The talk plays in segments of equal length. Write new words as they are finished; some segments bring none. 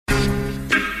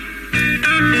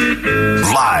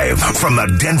Live from the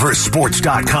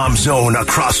DenverSports.com zone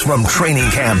across from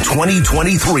Training Camp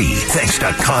 2023, thanks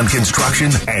to Con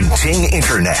Construction and Ting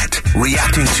Internet.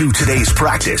 Reacting to today's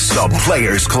practice, the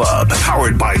Players Club,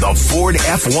 powered by the Ford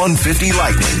F-150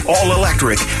 Lightning, all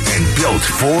electric and built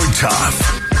Ford tough.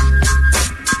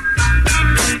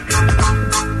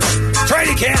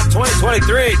 Training Camp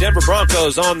 2023, Denver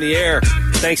Broncos on the air,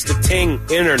 thanks to Ting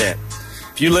Internet.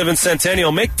 If you live in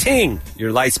Centennial, make Ting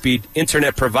your Lightspeed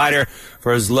internet provider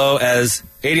for as low as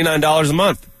 $89 a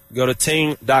month. Go to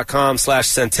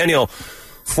ting.com/centennial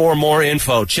for more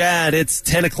info. Chad, it's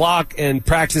 10 o'clock and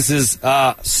practice is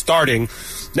starting.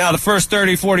 Now, the first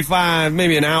 30, 45,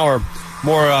 maybe an hour,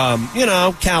 more,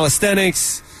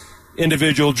 calisthenics,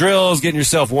 individual drills, getting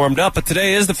yourself warmed up. But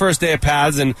today is the first day of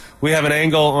pads, and we have an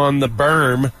angle on the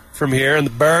berm from here, and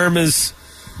the berm is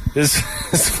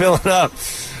filling up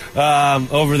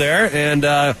over there.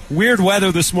 And weird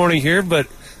weather this morning here, but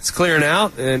it's clearing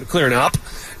up, and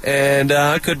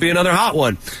it could be another hot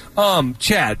one.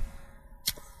 Chad,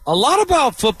 a lot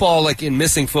about football, like in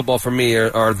missing football for me,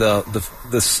 are the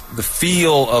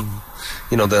feel of,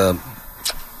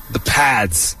 the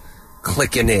pads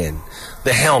clicking in,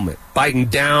 the helmet biting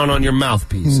down on your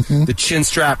mouthpiece, the chin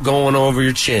strap going over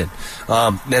your chin,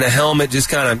 then a helmet just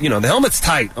kind of, the helmet's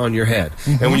tight on your head.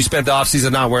 And when you spent the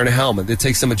offseason not wearing a helmet, it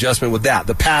takes some adjustment with that.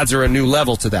 The pads are a new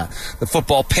level to that. The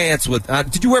football pants with,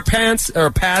 did you wear pants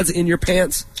or pads in your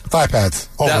pants? Thigh pads.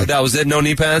 That was it? No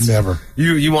knee pads? Never.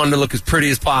 You wanted to look as pretty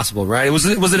as possible, right? Was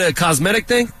it a cosmetic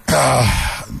thing?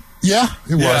 Yeah,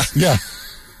 it was. Yeah.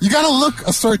 You got to look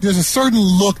there's a certain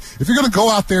look. If you're going to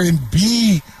go out there and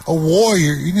be a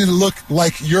warrior, you need to look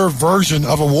like your version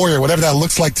of a warrior, whatever that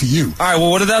looks like to you. All right,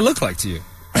 well, what did that look like to you?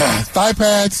 Thigh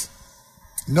pads,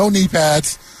 no knee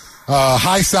pads,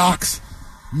 high socks.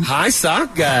 High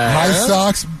sock guy. High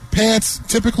socks, pants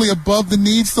typically above the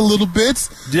knees a little bit.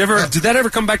 Did that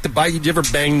ever come back to bite you? Did you ever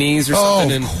bang knees or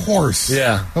something? Of course.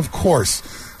 Yeah. Of course.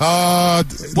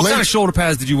 What kind of shoulder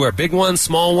pads did you wear? Big ones,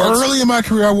 small ones? Early in my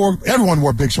career, everyone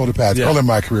wore big shoulder pads early in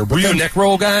my career. But were you a neck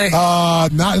roll guy?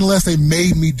 Not unless they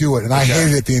made me do it. And I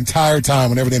hated it the entire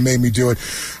time whenever they made me do it.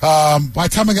 By the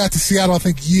time I got to Seattle, I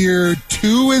think year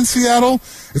 2 in Seattle,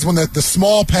 is when the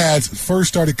small pads first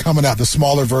started coming out, the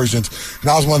smaller versions. And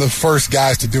I was one of the first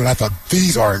guys to do it. And I thought,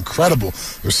 these are incredible.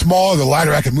 They're smaller, they're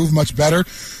lighter, I can move much better.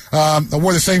 I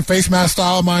wore the same face mask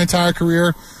style my entire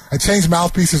career. I changed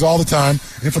mouthpieces all the time,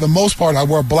 and for the most part, I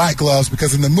wore black gloves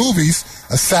because in the movies,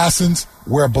 assassins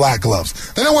wear black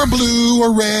gloves. They don't wear blue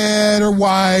or red or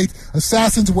white.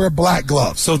 Assassins wear black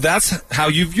gloves. So that's how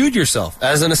you viewed yourself,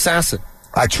 as an assassin?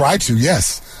 I tried to,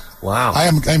 yes. Wow.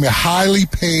 I'm a highly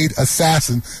paid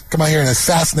assassin. Come out here and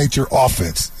assassinate your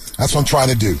offense. That's what I'm trying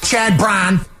to do. Chad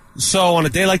Brown. So on a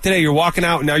day like today, you're walking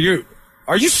out. Now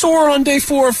are you sore on day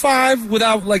 4 or 5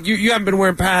 without, like, you haven't been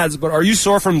wearing pads, but are you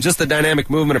sore from just the dynamic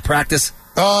movement of practice?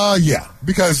 Yeah,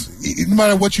 because no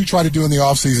matter what you try to do in the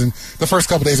offseason, the first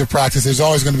couple days of practice, there's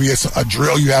always going to be a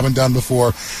drill you haven't done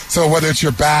before. So whether it's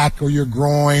your back or your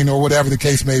groin or whatever the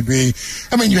case may be,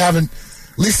 you haven't,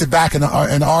 at least back in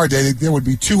our day, there would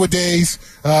be 2 a days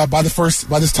by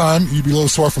this time. You'd be a little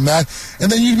sore from that.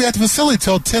 And then you'd be at the facility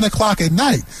till 10 o'clock at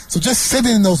night. So just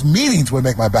sitting in those meetings would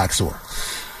make my back sore.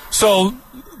 So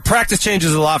practice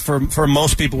changes a lot for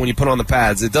most people when you put on the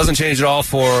pads. It doesn't change at all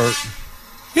for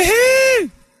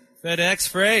FedEx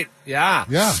Freight. Yeah.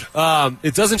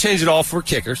 It doesn't change at all for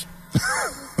kickers,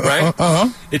 right?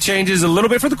 It changes a little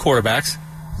bit for the quarterbacks.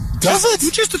 Does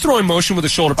it? Just the throwing motion with the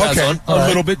shoulder pads on, a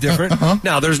little bit different.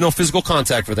 Now, there's no physical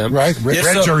contact for them. Right,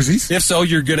 red jerseys. If so,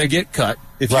 you're going to get cut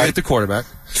if you hit the quarterback.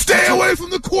 Stay away from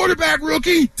the quarterback,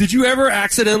 rookie! Did you ever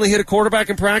accidentally hit a quarterback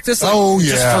in practice?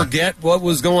 Just forget what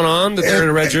was going on, that they're in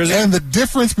a red jersey? And the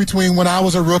difference between when I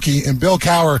was a rookie and Bill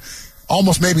Cowher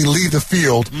almost made me leave the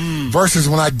field versus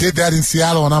when I did that in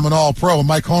Seattle and I'm an all-pro and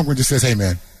Mike Holmgren just says, hey,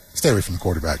 man, stay away from the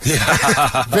quarterback.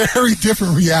 Yeah. Very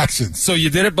different reactions. So you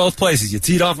did it both places. You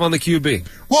teed off on the QB.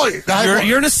 Well,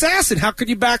 you're an assassin. How could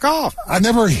you back off? I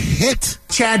never hit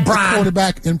Chad Brown, the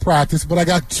quarterback in practice, but I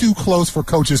got too close for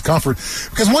coach's comfort.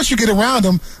 Because once you get around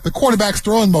him, the quarterback's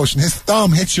throwing motion, his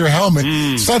thumb hits your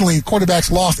helmet. Suddenly, the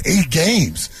quarterback's lost 8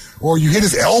 games. Or you hit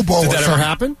his elbow. Did that ever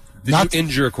happen? Did you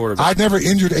injure a quarterback? I've never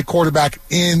injured a quarterback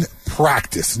in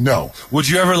practice, no. Would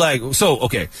you ever so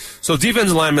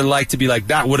defensive linemen like to be like,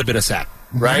 that would have been a sack,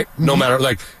 right? No matter,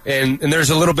 and there's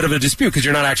a little bit of a dispute because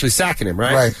you're not actually sacking him,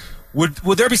 right? Right.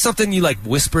 Would there be something you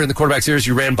whisper in the quarterback's ear as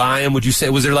you ran by him? Would you say,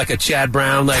 was there like a Chad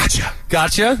Brown,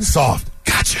 gotcha? Soft.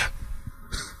 Gotcha.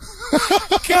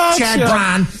 Chad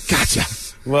Brown. Gotcha.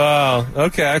 Wow.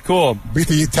 Okay, cool. Beat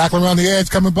the tackle around the edge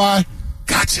coming by.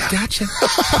 Gotcha.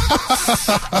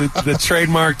 the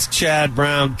trademarked Chad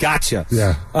Brown gotcha.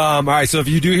 Yeah. All right, so if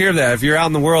you do hear that, if you're out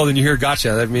in the world and you hear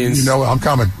gotcha, that means... You know I'm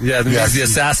coming. Yeah, that means the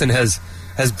assassin has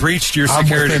breached your I'm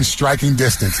security. within striking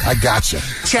distance. I gotcha.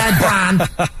 Chad Brown.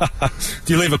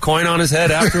 Do you leave a coin on his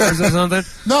head afterwards or something?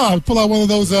 No, I pull out one of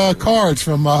those cards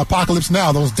from Apocalypse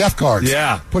Now, those death cards.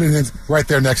 Yeah. Put it in right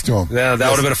there next to him. Yeah, that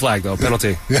would have been a flag, though.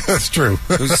 Penalty. Yeah, that's true.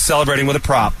 Who's celebrating with a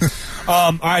prop.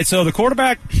 All right, so the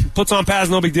quarterback puts on pads,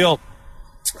 no big deal.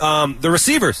 The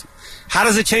receivers. How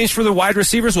does it change for the wide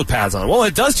receivers with pads on? Well,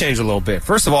 it does change a little bit.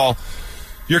 First of all,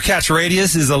 your catch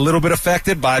radius is a little bit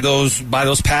affected by those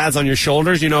pads on your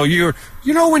shoulders. You know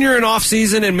when you're in off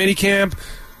season and mini camp,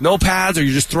 no pads, or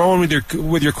you're just throwing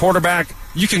with your quarterback,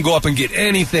 you can go up and get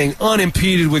anything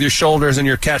unimpeded with your shoulders, and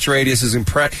your catch radius is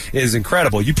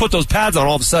incredible. You put those pads on,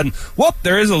 all of a sudden, whoop,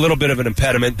 there is a little bit of an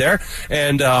impediment there,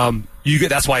 and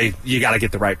that's why you got to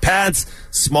get the right pads.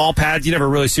 Small pads. You never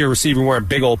really see a receiver wearing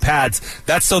big old pads.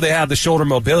 That's so they have the shoulder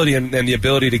mobility and the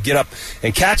ability to get up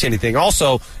and catch anything.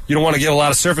 Also, you don't want to give a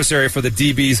lot of surface area for the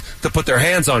DBs to put their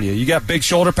hands on you. You got big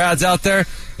shoulder pads out there.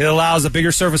 It allows a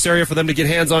bigger surface area for them to get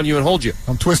hands on you and hold you.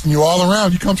 I'm twisting you all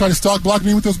around. You come try to stalk block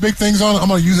me with those big things on, I'm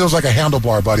going to use those like a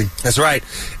handlebar, buddy. That's right.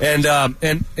 And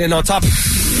on top...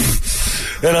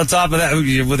 And on top of that,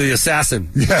 with the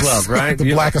assassin glove, right?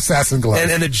 The black assassin glove.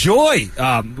 And the joy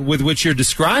with which you're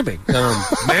describing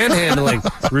manhandling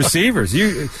receivers.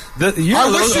 You're a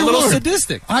little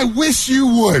sadistic. I wish you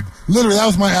would. Literally, that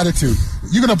was my attitude.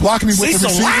 You're going to block me with the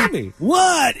receiver? Lamy,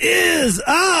 what is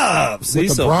up?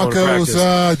 With the Broncos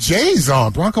J's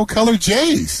on. Bronco color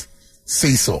J's.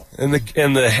 Cecil. And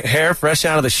the hair fresh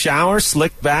out of the shower,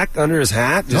 slicked back under his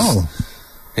hat.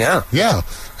 Yeah. Yeah.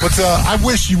 But I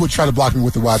wish you would try to block me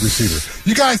with the wide receiver.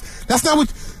 You guys, that's not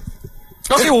what...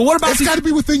 Okay, well, what about... It's got to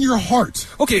be within your heart.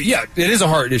 Okay, yeah, it is a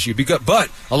heart issue, but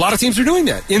a lot of teams are doing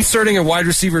that. Inserting a wide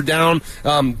receiver down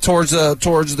towards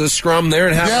the scrum there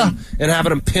and having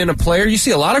them pin a player. You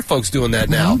see a lot of folks doing that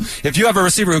now. Mm-hmm. If you have a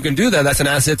receiver who can do that, that's an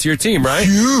asset to your team, right?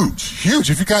 Huge.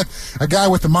 If you got a guy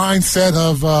with the mindset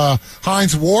of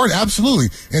Hines Ward, absolutely.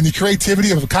 And the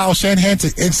creativity of Kyle Shanahan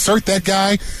to insert that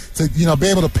guy to be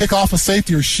able to pick off a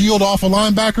safety or shield off a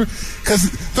linebacker.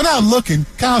 Because they're not looking.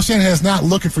 Kyle Shanahan's not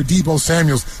looking for Deebo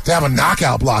Samuels to have a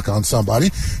knockout block on somebody.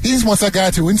 He just wants that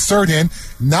guy to insert in,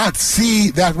 not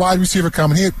see that wide receiver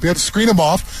coming. He'll be able to screen him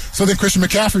off so then Christian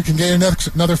McCaffrey can gain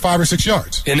another 5 or 6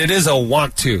 yards. And it is a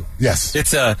want to. Yes.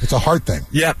 It's a hard thing.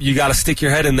 Yep, you got to stick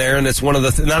your head in there, and it's one of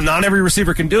the not every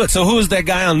receiver can do it. So who is that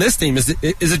guy on this team? Is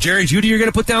it Jerry Jeudy you're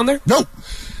going to put down there? Nope.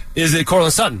 Is it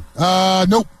Cortland Sutton?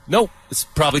 Nope. It's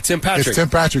probably Tim Patrick. It's Tim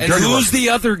Patrick. And who's the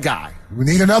other guy? We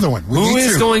need another one. Who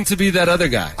is going to be that other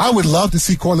guy? I would love to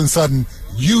see Cortland Sutton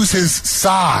use his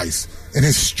size and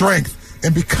his strength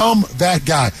and become that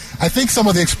guy. I think some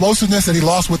of the explosiveness that he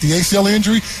lost with the ACL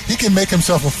injury, he can make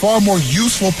himself a far more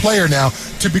useful player now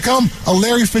to become a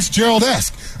Larry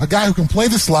Fitzgerald-esque, a guy who can play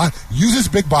the slot, use his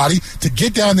big body to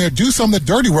get down there, do some of the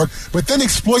dirty work, but then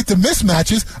exploit the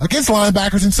mismatches against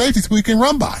linebackers and safeties who he can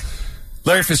run by.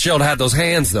 Larry Fitzgerald had those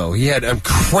hands, though. He had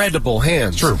incredible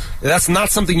hands. True. That's not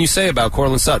something you say about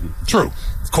Cortland Sutton. True.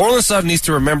 Cortland Sutton needs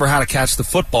to remember how to catch the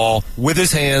football with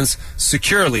his hands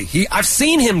securely. I've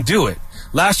seen him do it.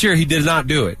 Last year, he did not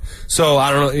do it. So,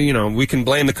 I don't know, we can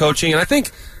blame the coaching. And I think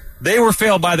they were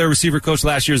failed by their receiver coach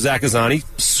last year, Zach Azzanni.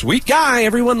 Sweet guy.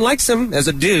 Everyone likes him as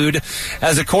a dude.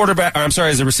 As a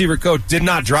receiver coach, did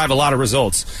not drive a lot of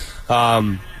results.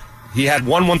 He had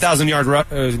one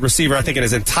 1,000-yard receiver, I think, in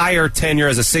his entire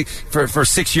tenure for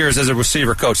 6 years as a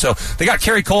receiver coach. So they got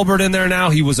Kerry Colbert in there now.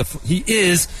 He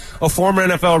is a former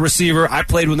NFL receiver. I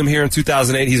played with him here in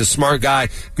 2008. He's a smart guy,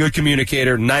 good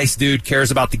communicator, nice dude,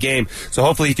 cares about the game. So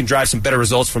hopefully he can drive some better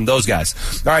results from those guys.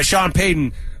 All right, Sean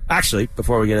Payton. Actually,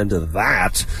 before we get into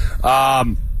that,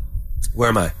 where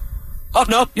am I? Oh,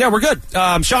 no, yeah, we're good.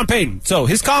 Sean Payton. So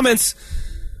his comments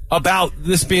about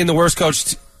this being the worst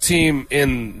coached team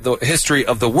in the history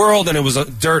of the world, and it was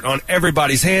dirt on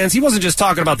everybody's hands. He wasn't just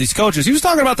talking about these coaches. He was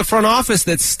talking about the front office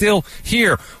that's still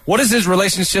here. What is his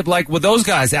relationship like with those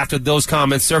guys after those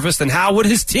comments surfaced, and how would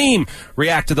his team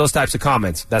react to those types of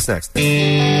comments? That's next.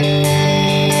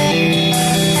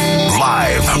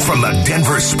 Live from the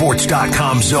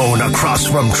DenverSports.com zone across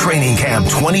from Training Camp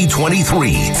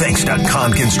 2023, thanks to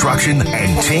Con Construction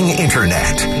and Ting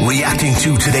Internet. Reacting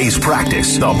to today's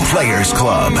practice, the Players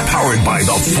Club, powered by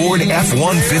the Ford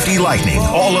F-150 Lightning,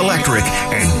 all electric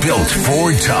and built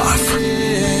Ford tough.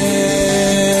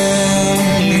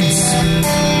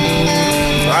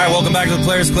 All right, welcome Welcome back to the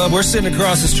Players Club. We're sitting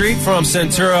across the street from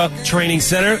Centura Training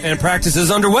Center, and practice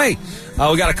is underway.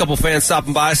 We got a couple fans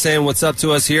stopping by saying what's up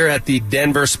to us here at the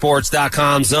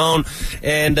DenverSports.com zone.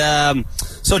 And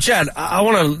so, Chad, I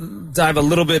want to dive a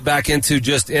little bit back into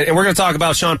and we're going to talk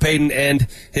about Sean Payton and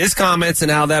his comments and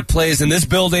how that plays in this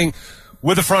building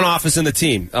with the front office and the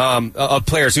team of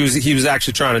players he was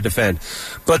actually trying to defend.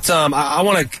 But I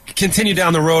want to continue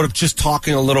down the road of just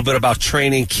talking a little bit about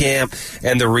training camp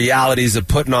and the realities of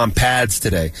putting on pads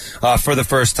today for the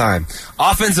first time.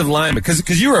 Offensive lineman,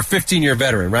 because you were a 15-year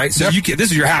veteran, right? So yep. This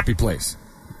is your happy place.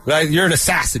 Right? You're an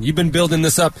assassin. You've been building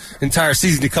this up entire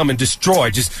season to come and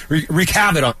destroy, just wreak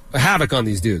havoc on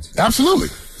these dudes. Absolutely.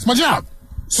 It's my job.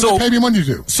 So pay me money to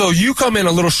do. So you come in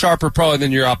a little sharper probably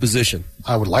than your opposition.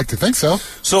 I would like to think so.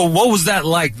 So what was that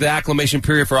like, the acclimation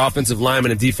period for offensive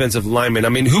linemen and defensive linemen? I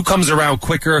mean, who comes around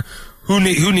quicker? Who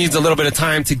needs a little bit of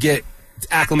time to get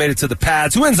acclimated to the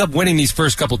pads? Who ends up winning these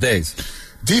first couple days?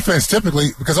 Defense, typically,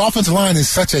 because offensive line is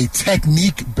such a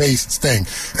technique-based thing.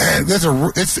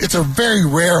 It's a very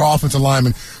rare offensive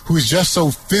lineman who is just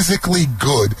so physically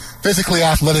good, physically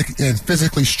athletic, and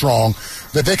physically strong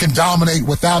that they can dominate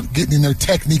without getting their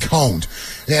technique honed.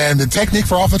 And the technique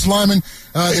for offensive linemen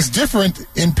is different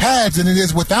in pads than it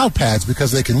is without pads,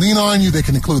 because they can lean on you, they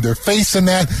can include their face in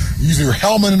that, use your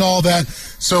helmet and all that.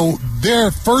 So their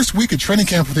first week of training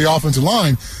camp for the offensive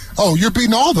line, you're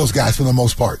beating all those guys for the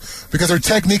most part, because their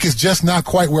technique is just not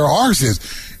quite where ours is.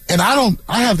 And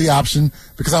I have the option,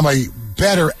 because I'm a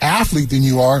better athlete than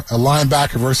you are, a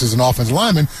linebacker versus an offensive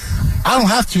lineman. I don't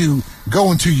have to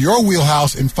go into your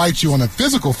wheelhouse and fight you on a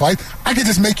physical fight. I can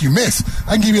just make you miss.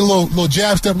 I can give you a little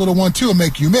jab step, little 1-2, and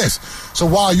make you miss. So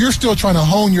while you're still trying to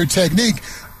hone your technique,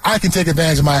 I can take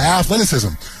advantage of my athleticism.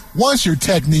 Once your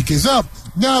technique is up,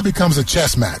 now it becomes a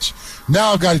chess match.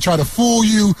 Now I've got to try to fool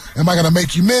you. Am I going to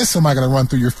make you miss? Am I going to run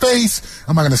through your face?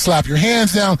 Am I going to slap your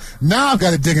hands down? Now I've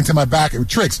got to dig into my back with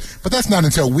tricks. But that's not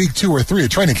until week 2 or 3 of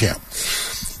training camp.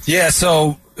 Yeah,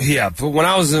 so when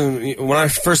I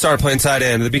first started playing tight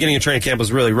end, the beginning of training camp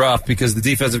was really rough because the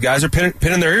defensive guys are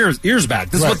pinning their ears back.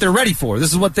 This is what they're ready for.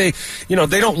 This is what they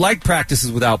don't like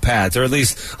practices without pads, or at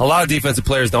least a lot of defensive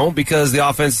players don't, because the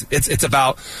offense, it's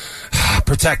about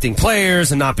protecting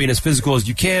players and not being as physical as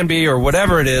you can be, or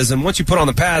whatever it is. And once you put on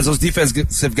the pads, those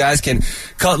defensive guys can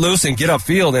cut loose and get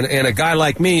upfield. And a guy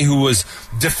like me who was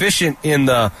deficient in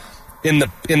the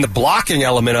blocking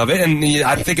element of it, and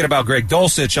I'm thinking about Greg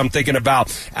Dulcich, I'm thinking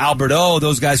about Albert O,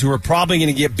 those guys who are probably going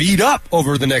to get beat up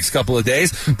over the next couple of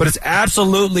days, but it's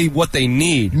absolutely what they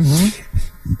need.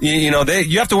 Mm-hmm.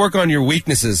 You have to work on your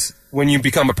weaknesses when you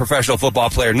become a professional football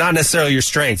player, not necessarily your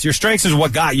strengths. Your strengths is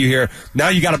what got you here. Now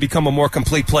you got to become a more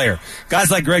complete player.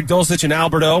 Guys like Greg Dulcich and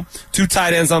Albert O, 2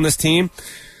 tight ends on this team.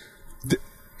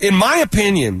 In my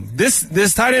opinion,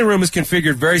 this tight end room is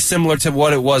configured very similar to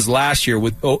what it was last year,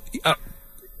 with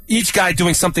each guy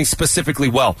doing something specifically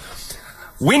well.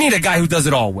 We need a guy who does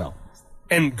it all well.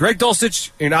 And Greg Dulcich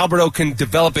and Alberto can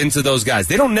develop into those guys.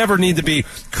 They don't never need to be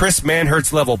Chris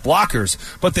Manhertz level blockers,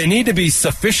 but they need to be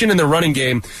sufficient in the running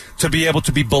game to be able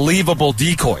to be believable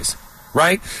decoys,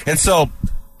 right? And so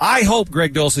I hope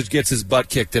Greg Dulcich gets his butt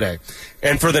kicked today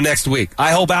and for the next week.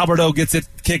 I hope Alberto gets it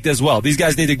kicked as well. These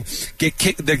guys need to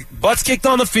get the butts kicked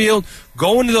on the field,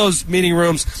 go into those meeting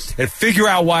rooms, and figure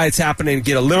out why it's happening and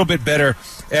get a little bit better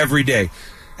every day.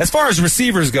 As far as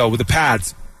receivers go with the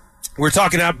pads, we're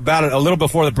talking about it a little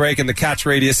before the break, and the catch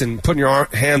radius and putting your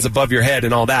hands above your head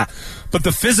and all that. But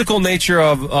the physical nature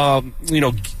of,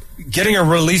 getting a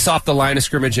release off the line of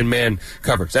scrimmage and man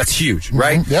coverage, that's huge,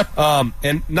 right? Mm-hmm. Yep.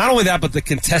 And not only that, but the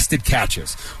contested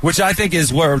catches, which I think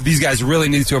is where these guys really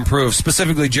need to improve,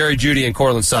 specifically Jerry Jeudy and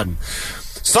Cortland Sutton.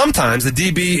 Sometimes the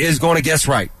DB is going to guess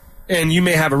right, and you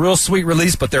may have a real sweet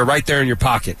release, but they're right there in your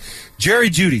pocket.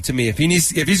 Jerry Jeudy, to me, if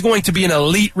he's going to be an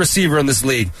elite receiver in this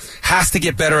league, has to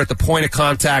get better at the point of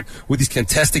contact with these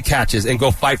contested catches and go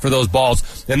fight for those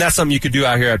balls. And that's something you could do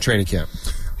out here at training camp.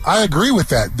 I agree with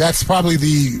that. That's probably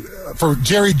for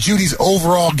Jerry Judy's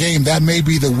overall game, that may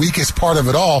be the weakest part of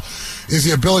it all, is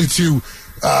the ability to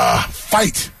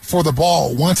fight for the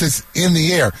ball once it's in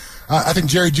the air. I think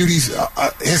Jerry Judy's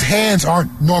his hands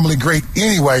aren't normally great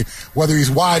anyway, whether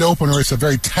he's wide open or it's a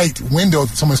very tight window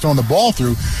that someone's throwing the ball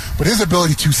through. But his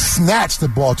ability to snatch the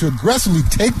ball, to aggressively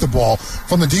take the ball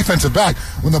from the defensive back,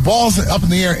 when the ball's up in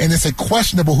the air and it's a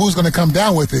questionable who's going to come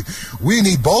down with it, we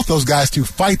need both those guys to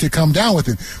fight to come down with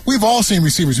it. We've all seen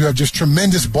receivers who have just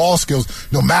tremendous ball skills,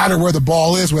 no matter where the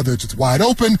ball is, whether it's wide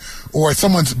open or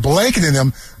someone's blanketing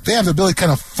them. They have the ability to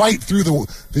kind of fight through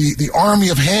the army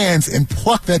of hands and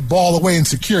pluck that ball away and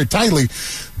secure it tightly.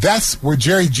 That's where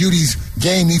Jerry Judy's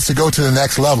game needs to go to the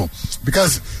next level.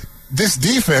 Because this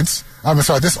offense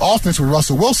with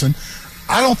Russell Wilson,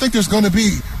 I don't think there's going to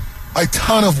be a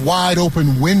ton of wide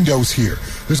open windows here.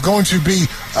 There's going to be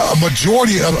a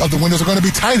majority of the windows are going to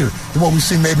be tighter than what we've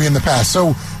seen maybe in the past.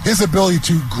 So his ability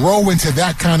to grow into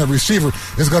that kind of receiver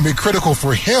is going to be critical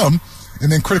for him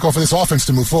and then critical for this offense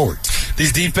to move forward.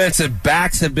 These defensive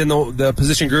backs have been the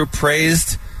position group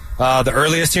praised the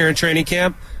earliest here in training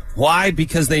camp. Why?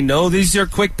 Because they know these are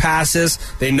quick passes.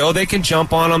 They know they can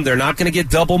jump on them. They're not going to get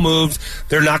double moved.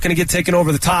 They're not going to get taken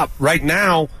over the top. Right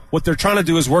now, what they're trying to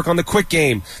do is work on the quick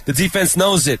game. The defense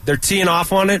knows it. They're teeing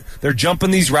off on it. They're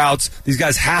jumping these routes. These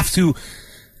guys have to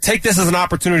take this as an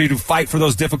opportunity to fight for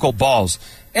those difficult balls.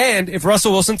 And if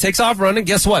Russell Wilson takes off running,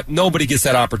 guess what? Nobody gets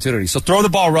that opportunity. So throw the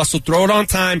ball, Russell. Throw it on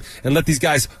time and let these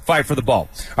guys fight for the ball.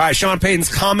 All right, Sean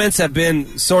Payton's comments have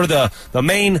been sort of the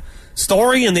main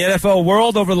story in the NFL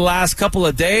world over the last couple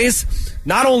of days,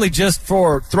 not only just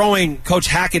for throwing Coach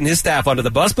Hackett and his staff under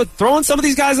the bus, but throwing some of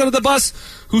these guys under the bus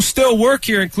who still work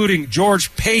here, including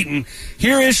George Paton.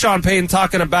 Here is Sean Payton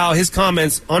talking about his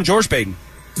comments on George Paton.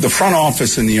 The front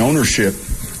office and the ownership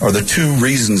are the two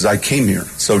reasons I came here.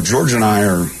 So George and I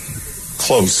are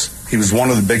close. He was one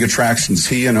of the big attractions,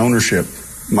 he and ownership.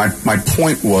 My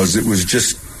point was it was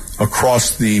just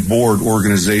across the board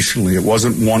organizationally. It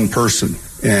wasn't one person.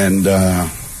 And,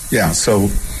 so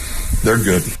they're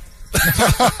good.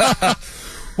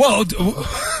 Well,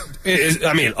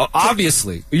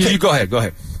 obviously. You go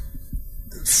ahead.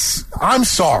 I'm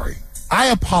sorry. I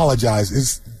apologize.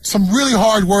 It's some really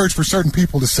hard words for certain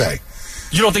people to say.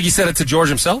 You don't think he said it to George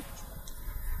himself?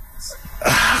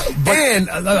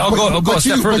 I'll go a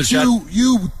step further, Chad.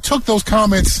 You took those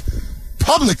comments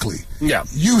publicly. Yeah.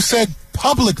 You said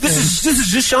public things. This is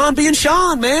just Sean being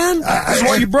Sean, man. That's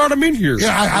why you brought him in here.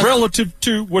 Yeah, relative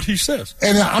to what he says.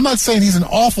 And I'm not saying he's an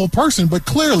awful person, but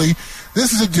clearly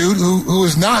this is a dude who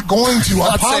is not going to apologize.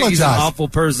 Not saying he's an awful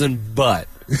person, but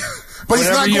he's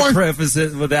not going to preface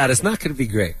it with that. It's not going to be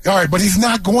great. All right, but he's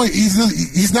not going.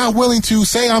 He's not willing to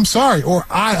say I'm sorry or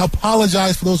I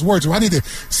apologize for those words. So I need to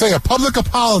say a public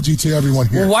apology to everyone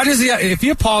here. Well, why does he? If he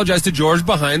apologized to George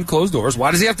behind closed doors,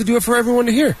 why does he have to do it for everyone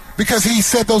to hear? Because he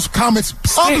said those comments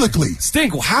publicly.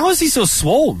 Stink. How is he so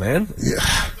swole, man? Yeah.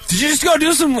 Did you just go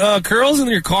do some curls in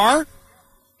your car?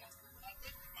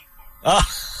 All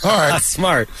right. That's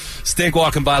smart. Stink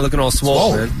walking by looking all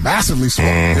swole, man. Massively swole.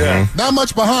 Mm-hmm. Yeah. Not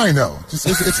much behind, though.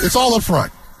 It's all up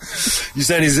front. You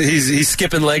saying he's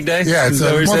skipping leg day? Yeah, it's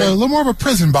a little more of a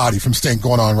prison body from Stink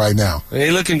going on right now.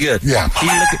 He looking good. Yeah.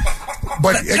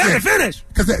 But again, finish.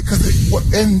 Because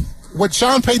what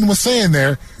Sean Payton was saying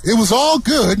there, it was all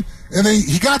good, and then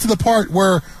he got to the part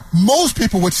where most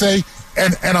people would say,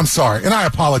 and I'm sorry, and I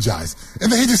apologize.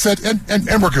 And then he just said,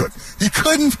 and we're good. He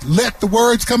couldn't let the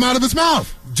words come out of his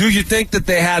mouth. Do you think that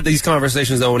they had these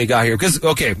conversations, though, when he got here? Because,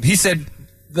 okay, he said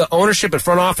the ownership and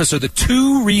front office are the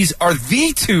two reasons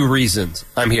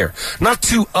I'm here, not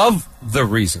two of the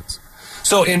reasons.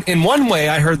 So in one way,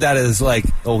 I heard that as like,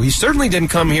 he certainly didn't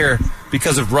come here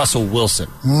because of Russell Wilson.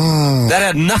 That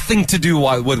had nothing to do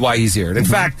with why he's here. And in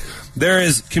fact, there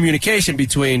is communication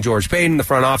between George Paton, the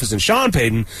front office, and Sean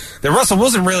Payton that Russell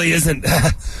Wilson really isn't.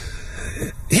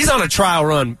 He's on a trial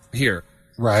run here.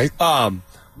 Right.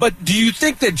 But do you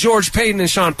think that George Paton and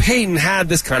Sean Payton had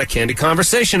this kind of candid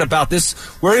conversation about this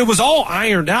where it was all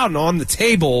ironed out and on the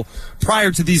table prior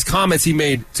to these comments he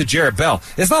made to Jarrett Bell?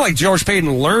 It's not like George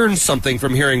Paton learned something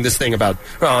from hearing this thing about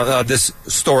this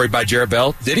story by Jarrett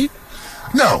Bell, did he?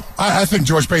 No. I think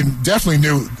George Paton definitely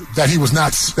knew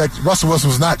that Russell Wilson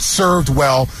was not served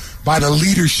well by the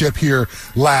leadership here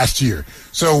last year.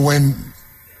 So when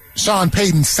Sean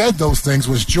Payton said those things,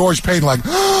 was George Paton like,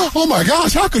 oh my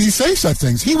gosh, how could he say such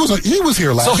things? He was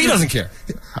here last year. So he doesn't care.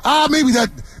 Maybe that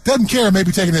doesn't care,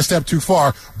 maybe taking it a step too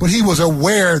far, but he was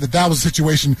aware that was a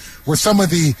situation where some of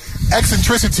the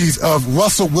eccentricities of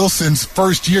Russell Wilson's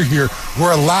first year here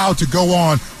were allowed to go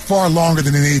on far longer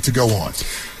than they needed to go on.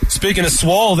 Speaking of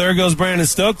swole, there goes Brandon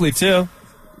Stokely, too.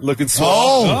 Looking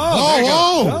swole.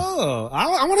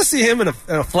 I want to see him in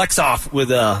a flex-off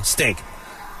with Stink.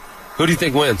 Who do you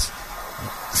think wins?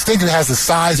 Stink has the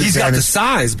size He's advantage. Got the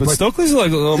size, but Stokely's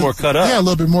like a little more cut up. Yeah, a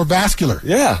little bit more vascular.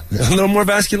 Yeah, a little more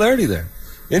vascularity there.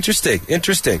 Interesting.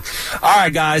 All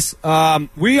right, guys.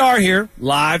 We are here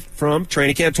live from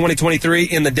Training Camp 2023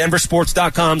 in the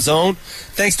DenverSports.com zone.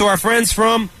 Thanks to our friends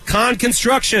from Con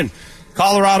Construction.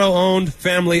 Colorado-owned,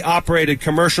 family-operated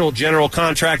commercial general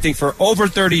contracting for over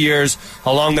 30 years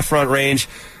along the Front Range.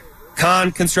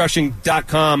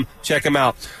 ConConstruction.com. Check them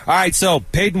out. All right, so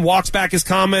Payton walks back his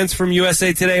comments from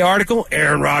USA Today article.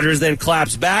 Aaron Rodgers then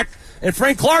claps back. And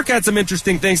Frank Clark had some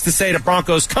interesting things to say to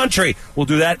Broncos country. We'll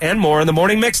do that and more in the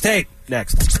Morning Mixtape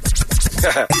next.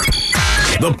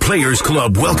 The Players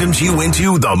Club welcomes you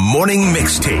into the Morning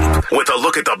Mixtape with a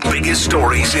look at the biggest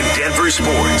stories in Denver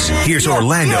sports. Here's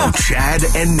Orlando, Chad,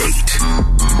 and Nate.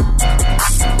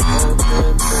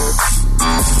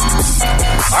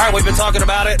 All right, we've been talking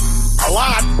about it a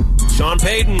lot. Sean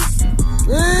Payton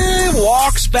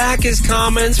walks back his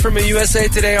comments from a USA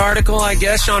Today article, I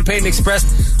guess. Sean Payton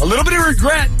expressed a little bit of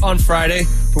regret on Friday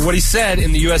for what he said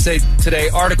in the USA Today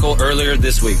article earlier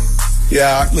this week.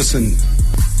 Yeah, listen,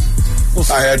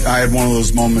 I had one of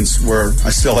those moments where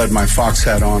I still had my Fox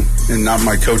hat on and not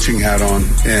my coaching hat on.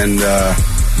 And,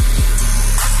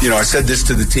 I said this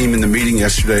to the team in the meeting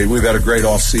yesterday. We've had a great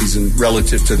offseason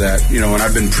relative to that, and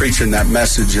I've been preaching that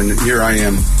message. And here I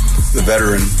am, the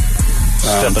veteran,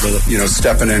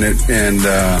 stepping in it. And,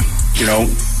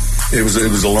 it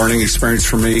was a learning experience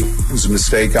for me. It was a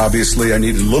mistake, obviously. I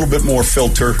needed a little bit more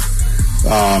filter.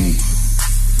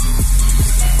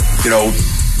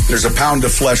 There's a pound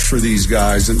of flesh for these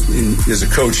guys, and as a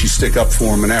coach, you stick up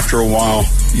for them. And after a while,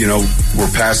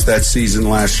 we're past that season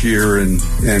last year, and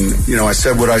I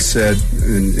said what I said,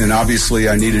 and obviously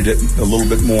I needed it a little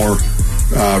bit more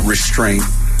restraint,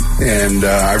 and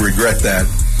I regret that.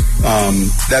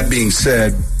 That being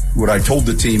said, what I told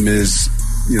the team is,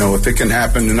 if it can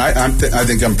happen, and I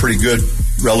think I'm pretty good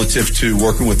relative to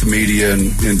working with the media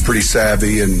and pretty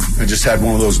savvy, and I just had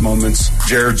one of those moments.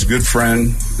 Jared's a good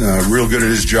friend, real good at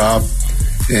his job,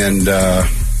 and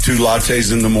 2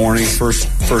 lattes in the morning,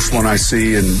 first one I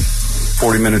see, and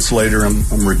 40 minutes later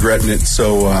I'm regretting it,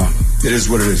 so it is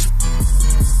what it is.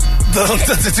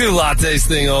 The 2 lattes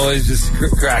thing always just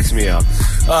cracks me up.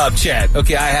 Chad,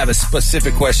 okay, I have a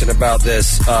specific question about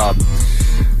this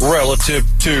relative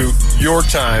to your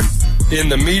time in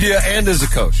the media and as a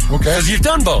coach. Okay. Because you've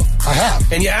done both. I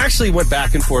have. And you actually went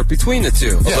back and forth between the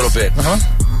two a little bit.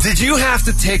 Uh-huh. Did you have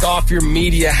to take off your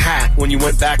media hat when you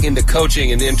went back into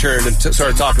coaching and interned and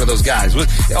started talking to those guys?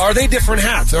 Are they different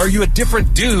hats? Are you a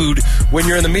different dude when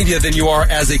you're in the media than you are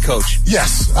as a coach?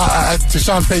 Yes. To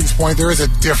Sean Payton's point, there is a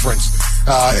difference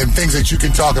in things that you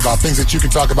can talk about, things that you can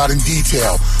talk about in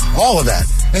detail, all of that.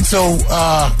 And so,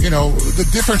 the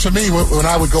difference for me when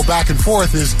I would go back and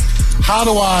forth is how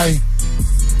do I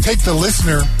take the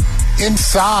listener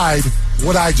inside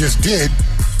what I just did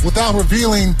without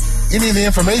revealing any of the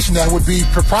information that would be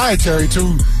proprietary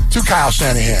to Kyle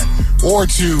Shanahan or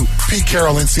to Pete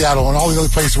Carroll in Seattle and all the other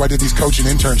places where I did these coaching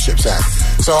internships at.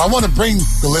 So I want to bring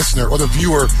the listener or the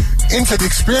viewer into the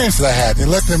experience that I had and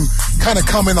let them kind of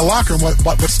come in the locker room,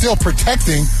 but still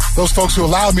protecting those folks who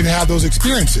allowed me to have those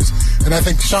experiences. And I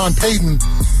think Sean Payton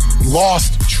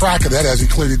lost track of that, as he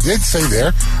clearly did say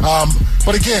there.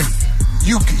 But again,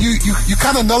 you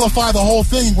kind of nullify the whole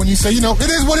thing when you say, it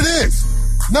is what it is.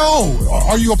 No.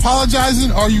 Are you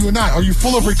apologizing? Are you not? Are you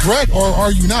full of regret or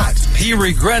are you not? He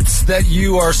regrets that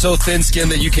you are so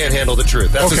thin-skinned that you can't handle the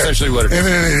truth. That's essentially what it is. And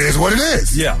it is what it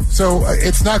is. Yeah. So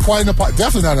it's not quite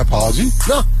definitely not an apology.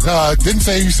 No. Didn't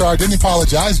say you're sorry, didn't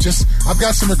apologize. Just, I've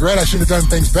got some regret. I should have done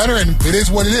things better, and it is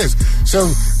what it is. So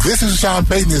this is Sean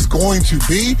Payton is going to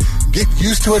be. Get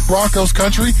used to it, Broncos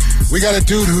country. We got a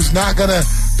dude who's not going to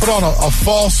put on a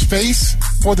false face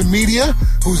for the media,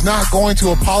 who's not going to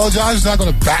apologize, who's not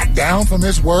going to back down from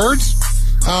his words.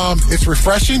 It's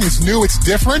refreshing, it's new, it's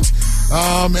different,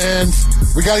 and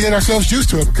we got to get ourselves used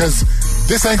to it because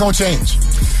this ain't going to change.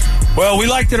 Well, we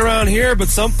liked it around here, but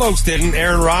some folks didn't.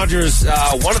 Aaron Rodgers,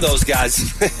 one of those guys.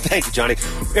 Thank you, Johnny.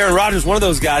 Aaron Rodgers, one of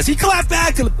those guys. He clapped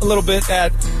back a little bit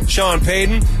at Sean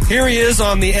Payton. Here he is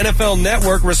on the NFL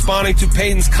Network responding to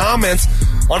Payton's comments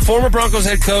on former Broncos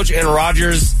head coach and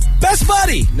Rodgers' best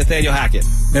buddy, Nathaniel Hackett.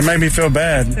 It made me feel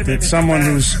bad that someone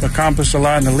who's accomplished a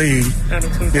lot in the league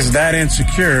is that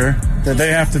insecure that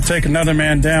they have to take another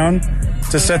man down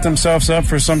to set themselves up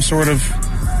for some sort of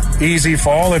easy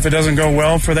fall if it doesn't go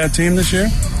well for that team this year.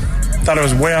 Thought it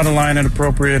was way out of line and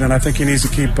inappropriate, and I think he needs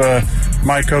to keep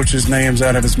my coach's names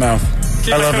out of his mouth.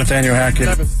 I love Nathaniel Hackett.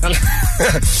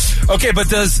 Okay, but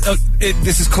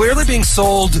this is clearly being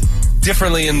sold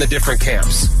differently in the different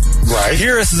camps. Right.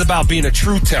 Here, this is about being a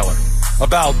truth teller,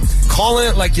 about calling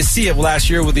it like you see it last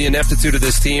year with the ineptitude of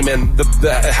this team and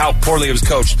how poorly it was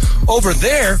coached. Over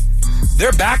there,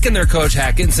 they're backing their coach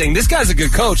Hackett and saying, this guy's a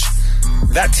good coach.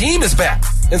 That team is bad.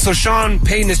 And so Sean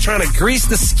Payton is trying to grease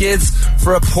the skids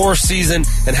for a poor season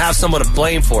and have someone to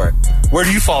blame for it. Where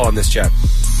do you fall on this, Chad?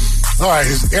 All right,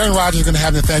 is Aaron Rodgers going to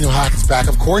have Nathaniel Hackett's back?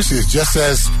 Of course he is, just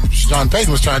as Sean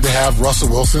Payton was trying to have Russell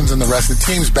Wilson's and the rest of the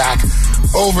team's back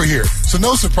over here. So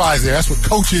no surprise there. That's what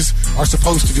coaches are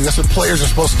supposed to do. That's what players are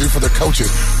supposed to do for their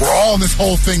coaches. We're all in this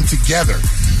whole thing together.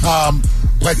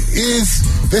 But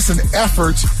is this an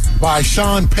effort by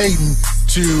Sean Payton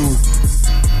to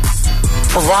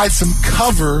provide some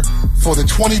cover for the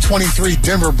 2023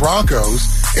 Denver Broncos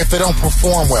if they don't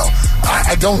perform well.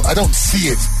 I don't see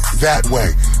it that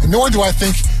way. And nor do I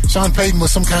think Sean Payton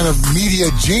was some kind of media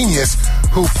genius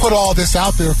who put all this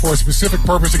out there for a specific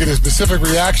purpose to get a specific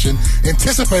reaction,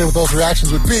 anticipated what those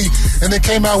reactions would be, and then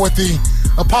came out with the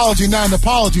apology, not an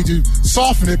apology, to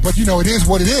soften it, but, it is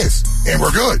what it is, and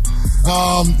we're good.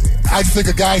 I just think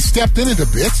a guy stepped in it a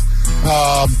bit,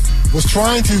 was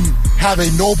trying to have a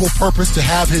noble purpose to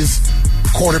have his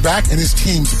quarterback and his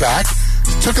team's back.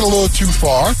 Took it a little too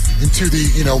far into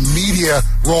the, media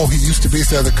role he used to be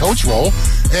instead of the coach role,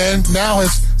 and now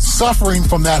is suffering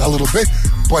from that a little bit,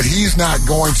 but he's not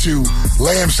going to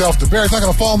lay himself to bear. He's not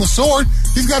going to fall on the sword.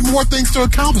 He's got more things to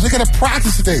accomplish. They got to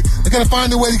practice today. They got to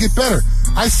find a way to get better.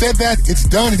 I said that. It's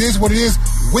done. It is what it is.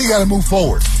 We got to move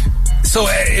forward. So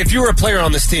if you were a player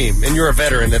on this team and you're a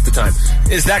veteran at the time,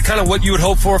 is that kind of what you would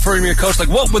hope for from your coach? Like,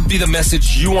 what would be the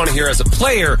message you want to hear as a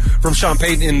player from Sean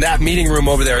Payton in that meeting room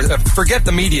over there? Forget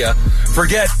the media.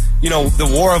 Forget, the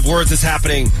war of words that's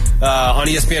happening on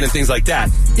ESPN and things like that.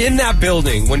 In that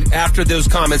building, after those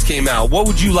comments came out, what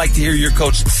would you like to hear your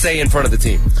coach say in front of the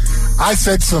team? I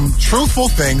said some truthful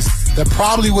things that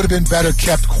probably would have been better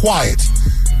kept quiet.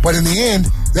 But in the end,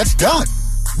 that's done.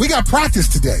 We got practice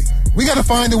today. We got to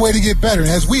find a way to get better. And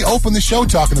as we open the show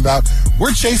talking about,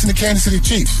 we're chasing the Kansas City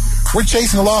Chiefs. We're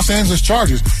chasing the Los Angeles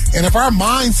Chargers. And if our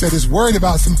mindset is worried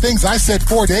about some things I said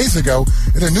 4 days ago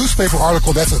in a newspaper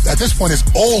article that's at this point is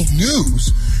old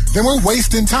news, then we're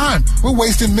wasting time. We're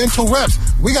wasting mental reps.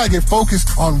 We got to get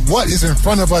focused on what is in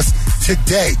front of us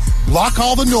today. Block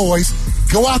all the noise,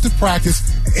 go out to practice,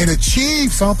 and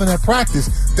achieve something at practice.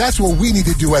 That's what we need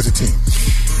to do as a team.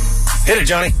 Hit it,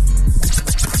 Johnny.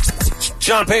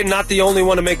 Sean Payton, not the only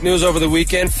one to make news over the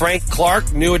weekend. Frank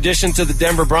Clark, new addition to the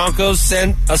Denver Broncos,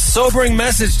 sent a sobering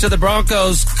message to the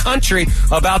Broncos country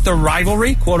about the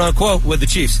rivalry, quote unquote, with the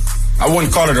Chiefs. I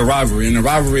wouldn't call it a rivalry, and the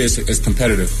rivalry is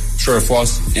competitive. True or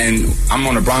false? And I'm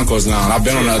on the Broncos now, and I've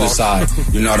been on the other side.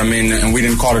 You know what I mean? And we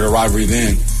didn't call it a rivalry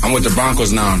then. I'm with the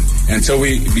Broncos now. And until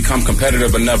we become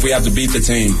competitive enough, we have to beat the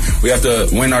team. We have to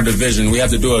win our division. We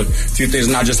have to do a few things,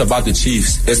 not just about the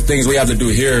Chiefs. It's things we have to do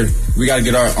here. We got to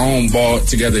get our own ball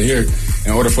together here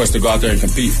in order for us to go out there and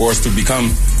compete, for us to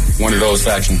become one of those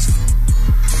factions.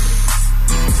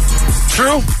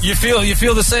 True. You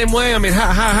feel the same way? I mean,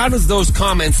 how does those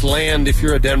comments land if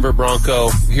you're a Denver Bronco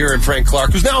hearing Frank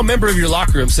Clark, who's now a member of your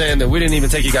locker room, saying that we didn't even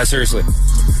take you guys seriously?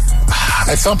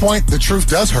 At some point, the truth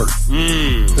does hurt.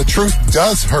 The truth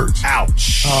does hurt.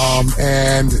 Ouch.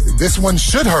 And this one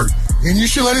should hurt. And you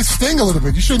should let it sting a little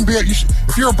bit. You shouldn't be.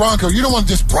 If you're a Bronco, you don't want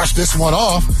to just brush this one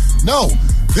off. No.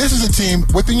 This is a team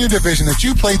within your division that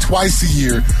you play twice a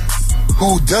year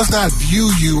who does not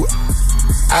view you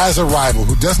as a rival,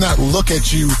 who does not look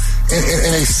at you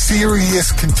in a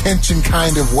serious contention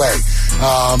kind of way.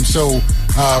 So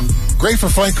great for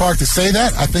Frank Clark to say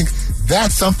that. I think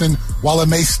that's something, while it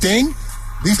may sting,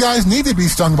 these guys need to be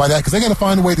stung by that because they got to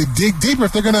find a way to dig deeper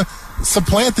if they're going to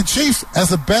supplant the Chiefs as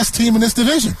the best team in this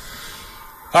division.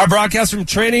 Our broadcast from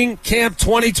Training Camp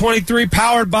 2023,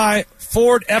 powered by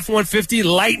Ford F-150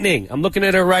 Lightning. I'm looking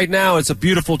at it right now. It's a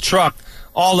beautiful truck,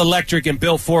 all electric and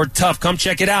built Ford tough. Come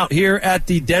check it out here at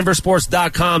the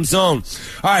DenverSports.com zone.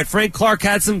 All right, Frank Clark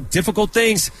had some difficult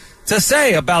things to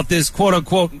say about this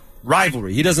quote-unquote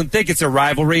rivalry. He doesn't think it's a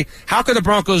rivalry. How can the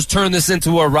Broncos turn this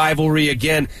into a rivalry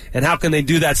again, and how can they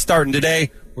do that starting today?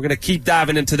 We're going to keep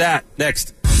diving into that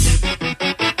next.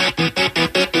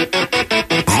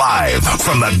 Live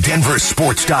from the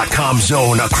DenverSports.com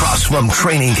zone across from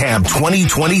Training Camp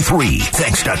 2023.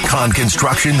 Thanks to Con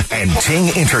Construction and Ting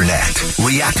Internet.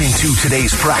 Reacting to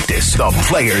today's practice, the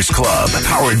Players Club.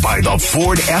 Powered by the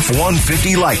Ford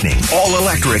F-150 Lightning. All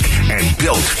electric and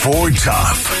built Ford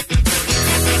tough.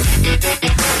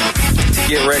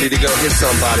 Get ready to go hit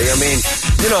somebody. I mean,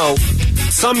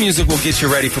 some music will get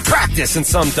you ready for practice and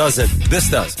some doesn't. This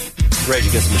does. Rage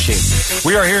Against the Machine.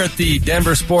 We are here at the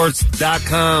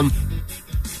DenverSports.com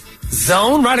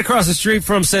zone, right across the street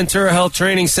from Centura Health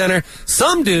Training Center.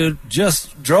 Some dude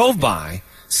just drove by,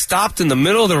 stopped in the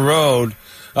middle of the road,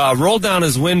 rolled down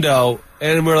his window,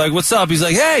 and we're like, what's up? He's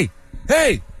like, hey,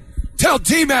 tell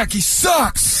D-Mac he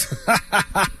sucks.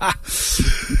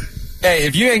 Hey,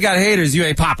 if you ain't got haters, you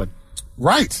ain't popping.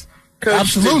 Right. Coach,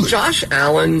 absolutely. Josh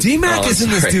Allen. D-Mac is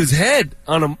in this dude's head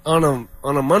on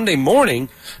a Monday morning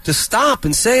to stop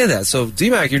and say that. So,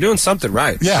 D-Mac, you're doing something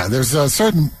right. Yeah, there's a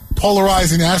certain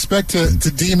polarizing aspect to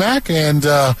D-Mac, and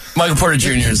Michael Porter Jr.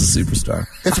 is a superstar.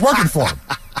 It's working for him.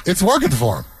 It's working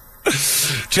for him.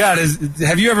 Chad,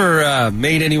 have you ever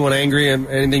made anyone angry?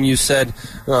 Anything you said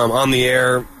on the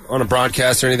air on a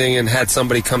broadcast or anything and had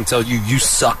somebody come tell you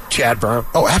suck, Chad Brown?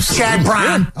 Oh, absolutely. Chad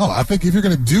Brown. Oh, I think if you're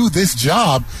going to do this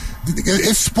job,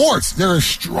 it's sports. There are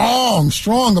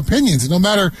strong opinions. And no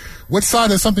matter what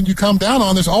side of something you come down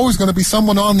on, there's always going to be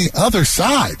someone on the other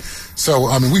side. So,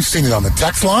 I mean, we've seen it on the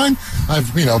text line.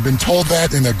 I've, been told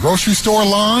that in the grocery store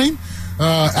line.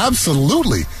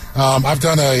 Absolutely. I've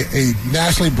done a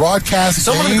nationally broadcast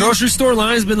Someone in the grocery store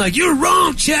line has been like, "You're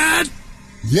wrong, Chad."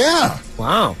 Yeah.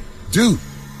 Wow. Dude,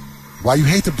 why you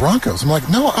hate the Broncos? I'm like,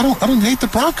 no, I don't hate the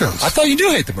Broncos. I thought you do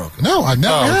hate the Broncos. No, I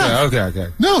never have. Okay.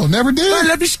 No, never did. I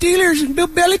love the Steelers and Bill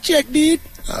Belichick, dude.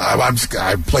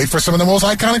 I played for some of the most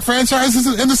iconic franchises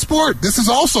in the sport. This is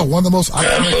also one of the most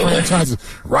iconic franchises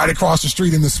right across the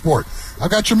street in the sport.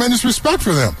 I've got tremendous respect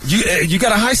for them. You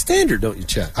got a high standard, don't you,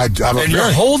 Chad?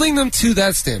 You're holding them to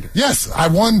that standard. Yes, I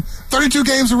won 32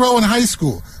 games in a row in high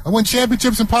school. I won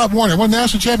championships in Pop Warner. I won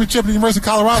national championship at the University of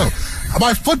Colorado.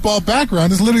 My football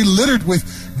background is literally littered with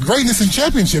greatness and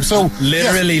championships. So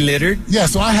littered? Yeah,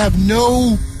 so I have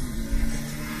no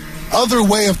other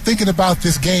way of thinking about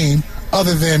this game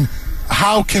other than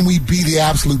how can we be the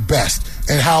absolute best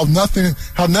and how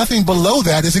nothing below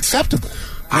that is acceptable.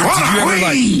 Did you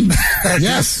ever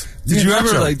yes. Did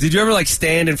you ever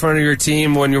stand in front of your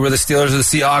team when you were the Steelers or the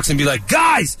Seahawks and be like,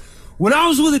 "Guys, when I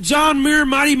was with the John Muir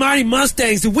Mighty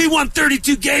Mustangs and we won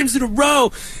 32 games in a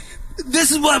row,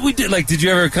 this is what we did"? Like, did you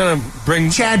ever kind of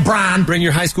bring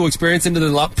your high school experience into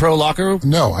the pro locker room?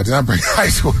 No, I did not bring high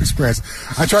school experience.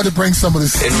 I tried to bring some of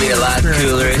this. It'd be a lot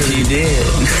cooler if you did.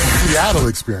 Seattle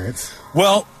experience.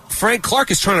 Well, Frank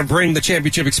Clark is trying to bring the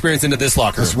championship experience into this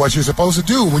locker room. That's what you're supposed to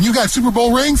do. When you got Super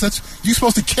Bowl rings, you're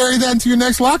supposed to carry that into your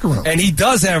next locker room. And he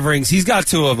does have rings. He's got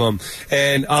 2 of them.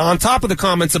 And on top of the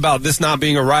comments about this not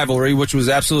being a rivalry, which was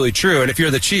absolutely true, and if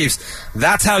you're the Chiefs,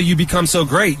 that's how you become so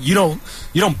great. You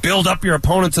don't build up your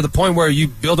opponent to the point where you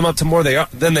build them up to more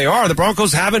than they are. The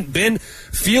Broncos haven't been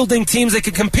fielding teams that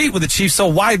can compete with the Chiefs, so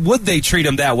why would they treat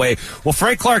them that way? Well,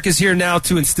 Frank Clark is here now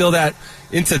to instill that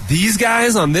into these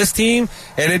guys on this team,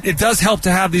 and it does help to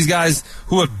have these guys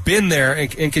who have been there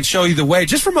and can show you the way,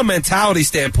 just from a mentality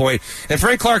standpoint. And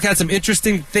Frank Clark had some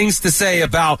interesting things to say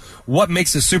about what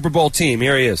makes a Super Bowl team.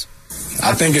 Here he is.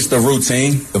 I think it's the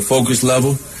routine, the focus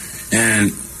level,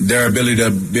 and their ability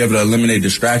to be able to eliminate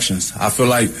distractions. I feel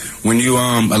like when you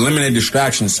eliminate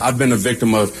distractions, I've been a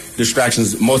victim of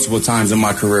distractions multiple times in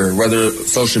my career, whether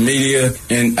social media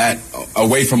and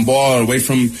away from ball, away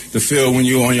from the field when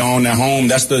you're on your own at home.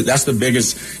 That's the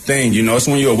biggest thing, It's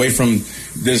when you're away from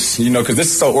this, because this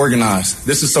is so organized.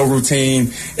 This is so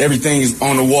routine. Everything is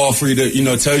on the wall for you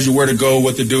to, tells you where to go,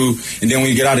 what to do. And then when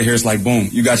you get out of here, it's like, boom,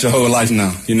 you got your whole life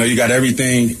now. You got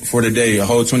everything for the day, a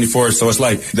whole 24. So it's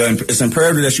like, it's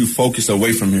imperative that you focus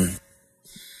away from here.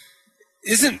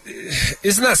 Isn't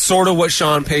that sort of what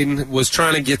Sean Payton was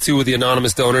trying to get to with the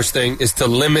anonymous donors thing, is to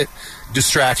limit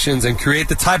distractions and create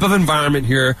the type of environment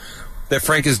here that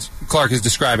Clark is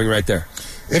describing right there?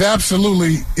 It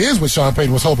absolutely is what Sean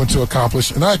Payton was hoping to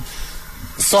accomplish. And I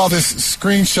saw this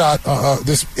screenshot,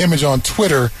 this image on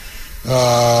Twitter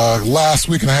last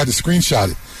week, and I had to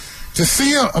screenshot it. To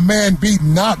see a man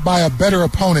beaten not by a better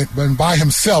opponent but by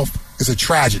himself is a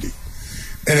tragedy.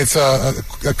 And it's a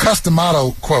Cus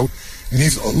D'Amato quote, and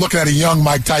he's looking at a young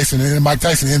Mike Tyson, and then Mike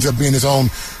Tyson ends up being his own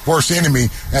worst enemy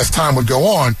as time would go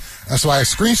on. That's why I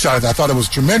screenshotted it. I thought it was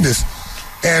tremendous.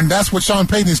 And that's what Sean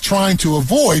Payton is trying to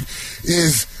avoid,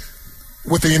 is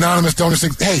with the anonymous donors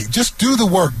saying, hey, just do the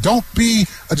work. Don't be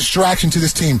a distraction to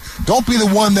this team. Don't be the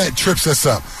one that trips us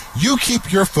up. You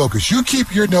keep your focus. You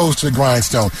keep your nose to the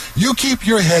grindstone. You keep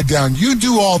your head down. You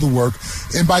do all the work.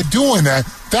 And by doing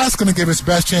that, that's going to give us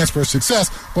best chance for success.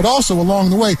 But also along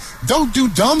the way, don't do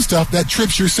dumb stuff that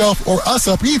trips yourself or us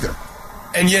up either.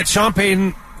 And yet Sean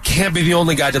Payton can't be the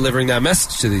only guy delivering that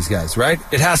message to these guys, right?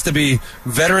 It has to be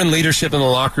veteran leadership in the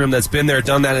locker room that's been there,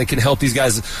 done that, and can help these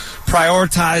guys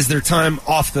prioritize their time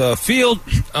off the field,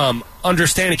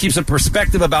 understand and keep some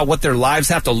perspective about what their lives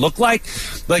have to look like.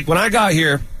 Like when I got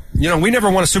here, we never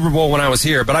won a Super Bowl when I was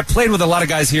here, but I played with a lot of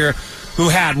guys here who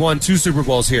had won 2 Super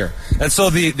Bowls here. And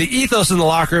so the ethos in the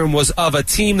locker room was of a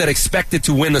team that expected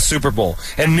to win the Super Bowl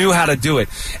and knew how to do it.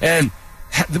 And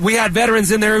we had veterans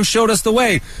in there who showed us the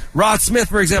way. Rod Smith,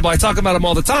 for example, I talk about him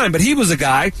all the time, but he was a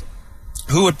guy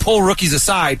who would pull rookies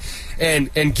aside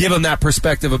and give them that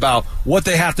perspective about what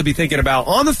they have to be thinking about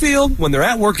on the field, when they're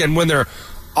at work, and when they're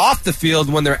off the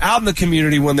field, when they're out in the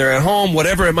community, when they're at home,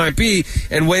 whatever it might be,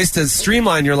 and ways to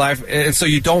streamline your life and so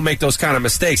you don't make those kind of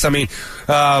mistakes. I mean,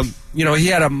 he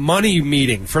had a money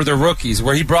meeting for the rookies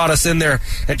where he brought us in there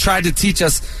and tried to teach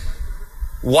us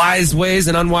wise ways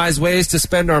and unwise ways to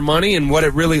spend our money and what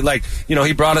it really, like, you know,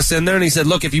 he brought us in there and he said,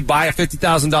 look, if you buy a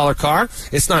 $50,000 car,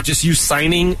 it's not just you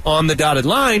signing on the dotted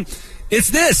line, it's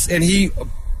this. And he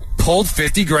pulled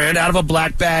 $50,000 out of a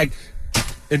black bag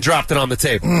and dropped it on the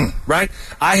table, right?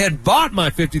 I had bought my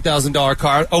 $50,000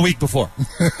 car a week before.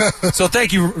 So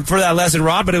thank you for that lesson,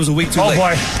 Rob, but it was a week too late.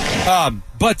 Oh, boy.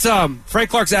 But Frank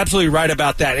Clark's absolutely right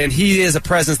about that, and he is a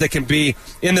presence that can be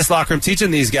in this locker room teaching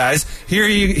these guys. Here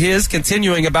he is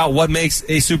continuing about what makes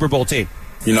a Super Bowl team.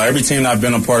 You know, every team that I've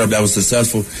been a part of that was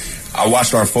successful, I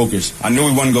watched our focus. I knew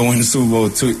we wasn't going to win the Super Bowl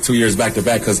two years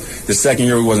back-to-back because the second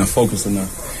year we wasn't focused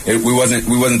enough. We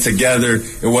wasn't together.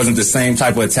 It wasn't the same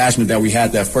type of attachment that we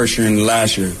had that first year and the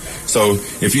last year. So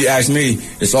if you ask me,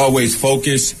 it's always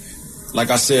focus.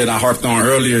 Like I said, I harped on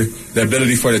earlier, the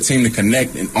ability for the team to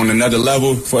connect on another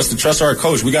level, for us to trust our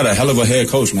coach. We got a hell of a head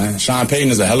coach, man. Sean Payton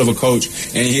is a hell of a coach,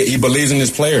 and he believes in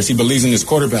his players. He believes in his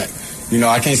quarterback. You know,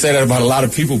 I can't say that about a lot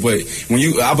of people, but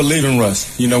I believe in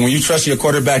Russ. You know, when you trust your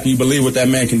quarterback and you believe what that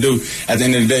man can do, at the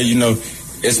end of the day, you know,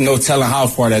 it's no telling how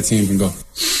far that team can go.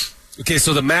 Okay,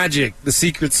 so the magic, the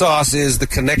secret sauce is the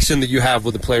connection that you have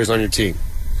with the players on your team.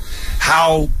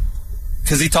 How...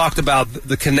 Because he talked about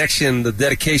the connection, the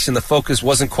dedication, the focus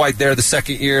wasn't quite there the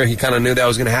second year. He kind of knew that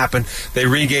was going to happen. They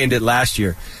regained it last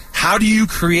year. How do you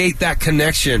create that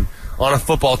connection on a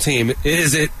football team?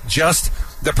 Is it just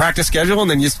the practice schedule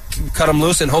and then you just cut them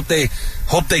loose and hope they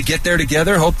get there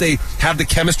together, hope they have the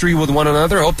chemistry with one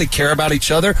another, hope they care about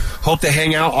each other, hope they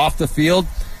hang out off the field?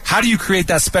 How do you create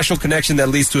that special connection that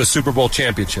leads to a Super Bowl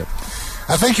championship?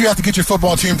 I think you have to get your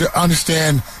football team to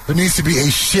understand there needs to be a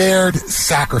shared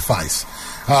sacrifice.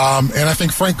 And I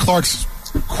think Frank Clark's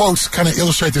quotes kind of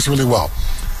illustrate this really well.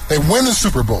 They win the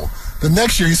Super Bowl. The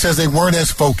next year he says they weren't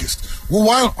as focused. Well,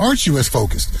 why aren't you as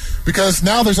focused? Because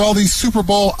now there's all these Super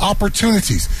Bowl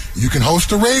opportunities. You can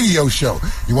host a radio show.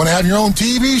 You want to have your own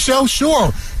TV show?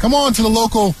 Sure. Come on to the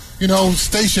local,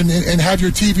 station and have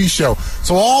your TV show.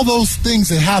 So all those things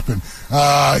that happen,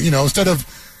 instead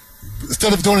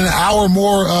of doing an hour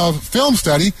more film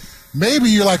study, maybe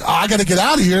you're like, I got to get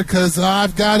out of here because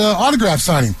I've got an autograph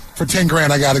signing for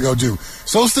 $10,000 I got to go do.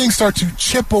 So those things start to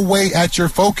chip away at your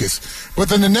focus. But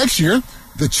then the next year,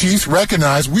 the Chiefs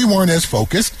recognize we weren't as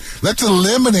focused. Let's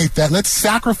eliminate that. Let's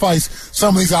sacrifice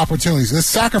some of these opportunities. Let's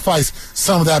sacrifice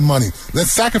some of that money.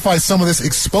 Let's sacrifice some of this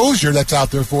exposure that's out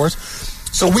there for us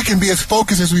so we can be as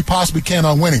focused as we possibly can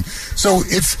on winning. So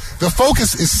the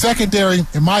focus is secondary,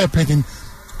 in my opinion,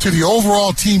 to the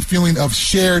overall team feeling of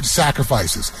shared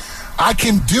sacrifices. I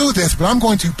can do this, but I'm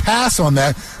going to pass on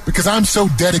that because I'm so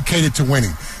dedicated to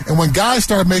winning. And when guys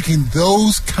start making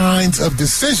those kinds of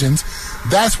decisions,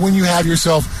 that's when you have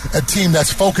yourself a team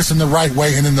that's focused in the right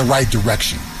way and in the right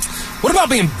direction. What about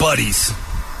being buddies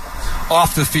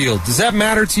off the field? Does that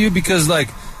matter to you? Because,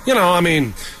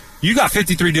 you got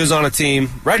 53 dudes on a team.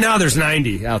 Right now there's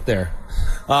 90 out there.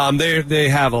 They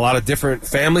have a lot of different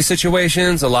family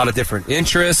situations, a lot of different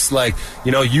interests. Like,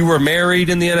 you were married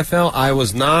in the NFL. I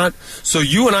was not. So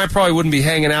you and I probably wouldn't be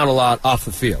hanging out a lot off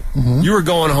the field. Mm-hmm. You were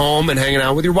going home and hanging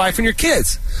out with your wife and your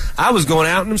kids. I was going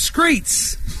out in the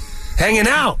streets, hanging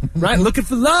out, right? Looking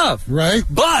for love. Right.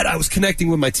 But I was connecting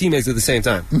with my teammates at the same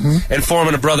time and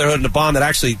forming a brotherhood and a bond that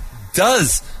actually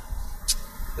does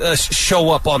show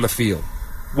up on the field.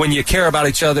 When you care about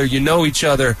each other, you know each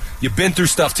other, you've been through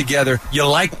stuff together, you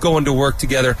like going to work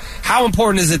together. How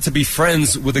important is it to be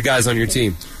friends with the guys on your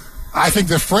team? I think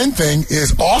the friend thing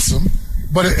is awesome,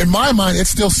 but in my mind,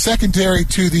 it's still secondary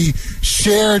to the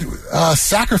shared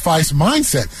sacrifice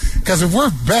mindset. Because if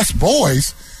we're best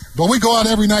boys, but we go out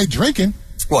every night drinking,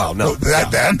 well, no.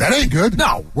 That ain't good.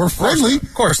 No. We're friendly.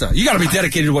 Of course not. You got to be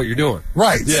dedicated to what you're doing.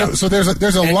 Right. Yeah. So there's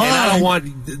a line. And I don't want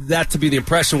that to be the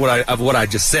impression of what I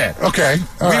just said. Okay.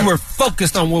 We were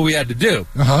focused on what we had to do.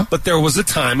 But there was a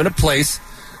time and a place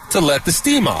to let the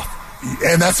steam off.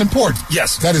 And that's important.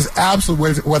 Yes. That is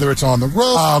absolutely, whether it's on the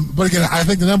road. But again, I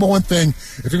think the number one thing,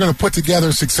 if you're going to put together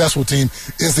a successful team,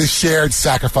 is the shared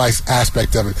sacrifice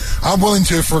aspect of it. I'm willing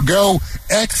to forgo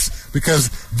X because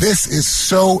this is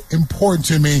so important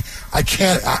to me. I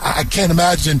can't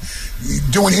imagine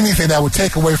doing anything that would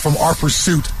take away from our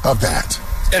pursuit of that.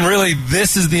 And really,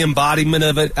 this is the embodiment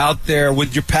of it out there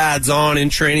with your pads on in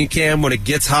training camp when it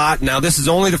gets hot. Now, this is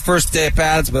only the first day of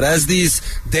pads, but as these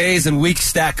days and weeks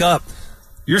stack up,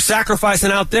 you're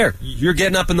sacrificing out there. You're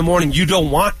getting up in the morning. You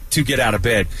don't want to get out of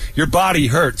bed. Your body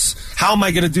hurts. How am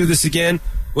I going to do this again?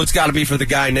 Well, it's got to be for the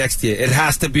guy next to you. It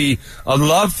has to be a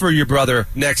love for your brother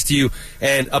next to you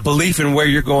and a belief in where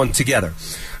you're going together.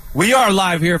 We are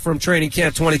live here from Training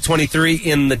Camp 2023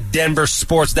 in the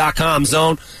DenverSports.com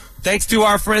zone. Thanks to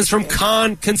our friends from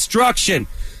Con Construction.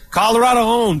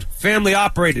 Colorado-owned,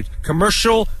 family-operated,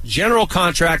 commercial general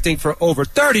contracting for over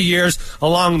 30 years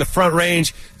along the Front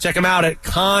Range. Check them out at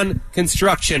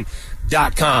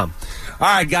conconstruction.com. All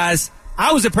right, guys.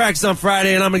 I was at practice on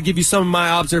Friday, and I'm going to give you some of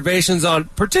my observations on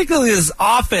particularly this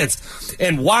offense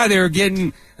and why they're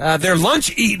getting their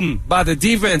lunch eaten by the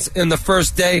defense in the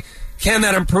first day. Can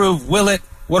that improve? Will it?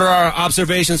 What are our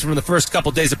observations from the first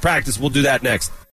couple days of practice? We'll do that next.